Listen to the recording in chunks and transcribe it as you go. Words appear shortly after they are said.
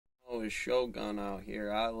show is Shogun out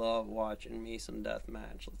here. I love watching me some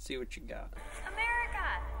deathmatch. Let's see what you got. America!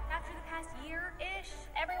 After the past year-ish,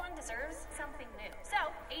 everyone deserves something new. So,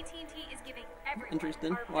 AT&T is giving everyone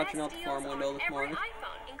Interesting. our Watching best out the farm deals window on this every morning.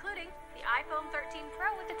 iPhone, including the iPhone 13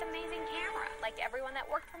 Pro with its amazing camera. Like everyone that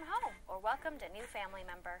worked from home or welcomed a new family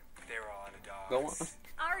member. They're all out of dogs. Go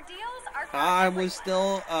on. Our deals are I was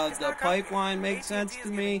still, the pipeline makes sense to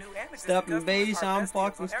me. Stepping base, I'm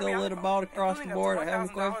fucking still lit about across the board. I haven't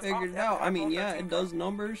quite figured it out. I mean, yeah, it does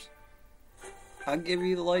numbers. I'll give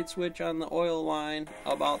you the light switch on the oil line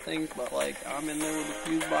about things, but like, I'm in there with the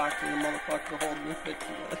fuse box and the motherfucker holding the fit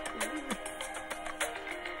together.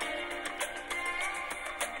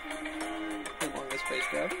 Along the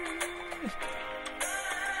spacecraft.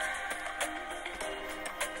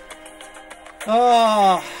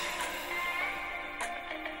 Oh.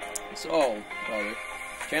 So, brother,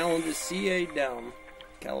 challenges CA Dem,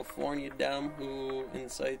 California Dem, who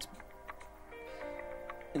insists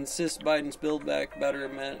Biden's Build Back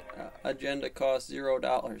Better agenda costs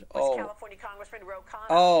 $0.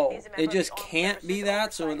 Oh, it just can't be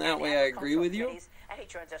that. So in that way, I agree with you.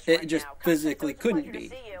 It just physically couldn't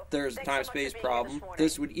be. There's a time-space problem.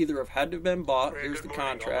 This would either have had to have been bought. Here's the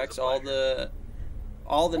contracts, all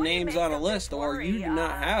the names on a list, or you do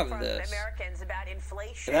not have this.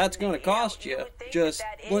 That's going to cost you. Just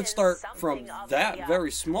let's start from that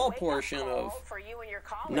very small portion of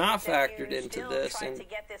not factored into this. And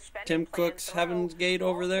Tim Cook's Heaven's Gate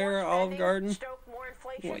over there, Olive Garden,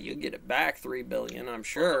 well, you'll get it back $3 billion, I'm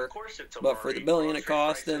sure. But for the $1 billion it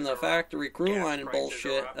cost in the factory crew line and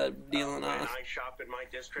bullshit dealing on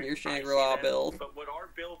your Shangri-La bill, But what our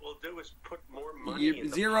bill will do is put more money in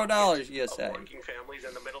the $0, you say. working families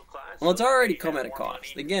and the middle class. Well, it's already come at a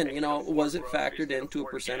cost. Again, you know, was it factored into a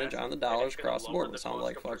percentage on the dollars across the board? It sounds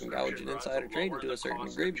like fucking gouging insider trading to a certain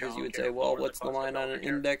degree, because you would say, well, what's the line on an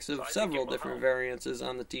index of several different variances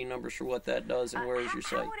on the T numbers for what that does, and where is your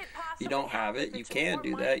site? If you don't have it, you can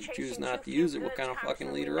do that. You choose not to use it. What kind of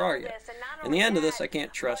fucking leader are you? In the end of this, I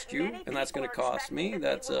can't trust you, and that's going to cost me.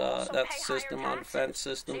 That's a system on defense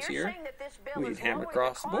systems here. We need hammer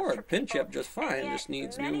across the board. Pin chip just fine. Just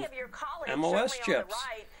needs new MOS chips.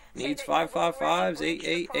 Needs 555s,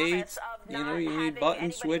 888s. You know, you need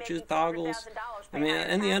buttons, switches, toggles. I mean,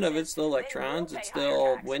 in the end of it, it's the electrons. It's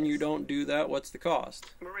still, when you don't do that, what's the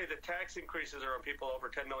cost? Marie, the tax increases are on people over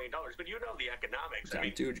 $10 million, but you know the economics. I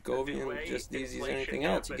mean, to Jacobian, just easy as anything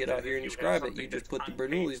else. You get out here and describe it. You just put the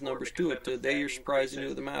Bernoulli's numbers to it. Today you're surprising you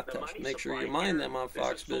with the math test. Make sure you mind them on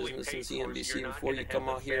Fox Business and CNBC before you come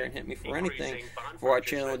out here and hit me for anything. Before I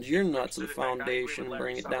challenge your nuts of the foundation and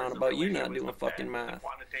bring it down about you not doing fucking math.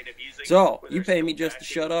 So, you pay me just to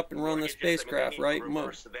shut up and run the spacecraft, right?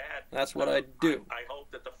 That's what I do. I hope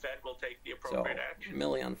that the Fed will take the So, appropriate action.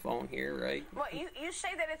 Millie on the phone here, right? Well, you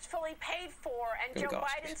say that it's fully paid for, and Gonna Joe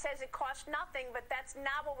cost Biden me. says it costs nothing, but that's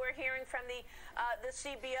not what we're hearing from the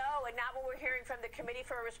CBO, and not what we're hearing from the Committee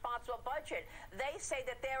for a Responsible Budget. They say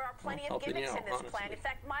that there are plenty of helping you gimmicks out, in this honestly. plan. In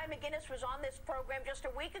fact, Maya McGinnis was on this program just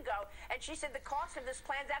a week ago, and she said the cost of this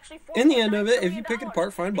plan is actually $4.9 In the end of it, if you billion pick it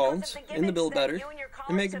apart, find because bones of the in the bill gimmicks that better you and your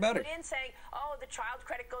and make colleagues it better. have put in saying, oh, the child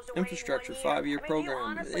credit goes away Infrastructure, in 1 year. 5-year I mean, do you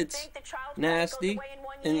program. honestly It's think the child credit goes nasty. away in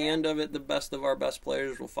 1 In the year? end of it, the best of our best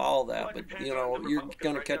players will follow that. But, you know, you're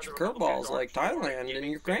going to catch curveballs like Thailand and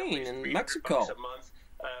Ukraine and Mexico.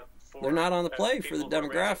 They're not on the play for the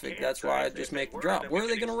demographic. That's why I just make the drop. Where are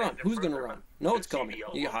they going to run? Who's going to run? No, it's coming.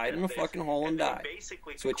 You hide in a fucking hole and die.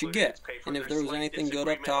 That's what you get. And if there was anything good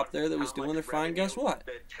up top there that was doing their fine, guess what?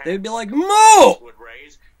 They'd be like, Mo!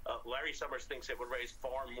 Larry Summers thinks it would raise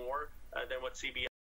far more than what CBS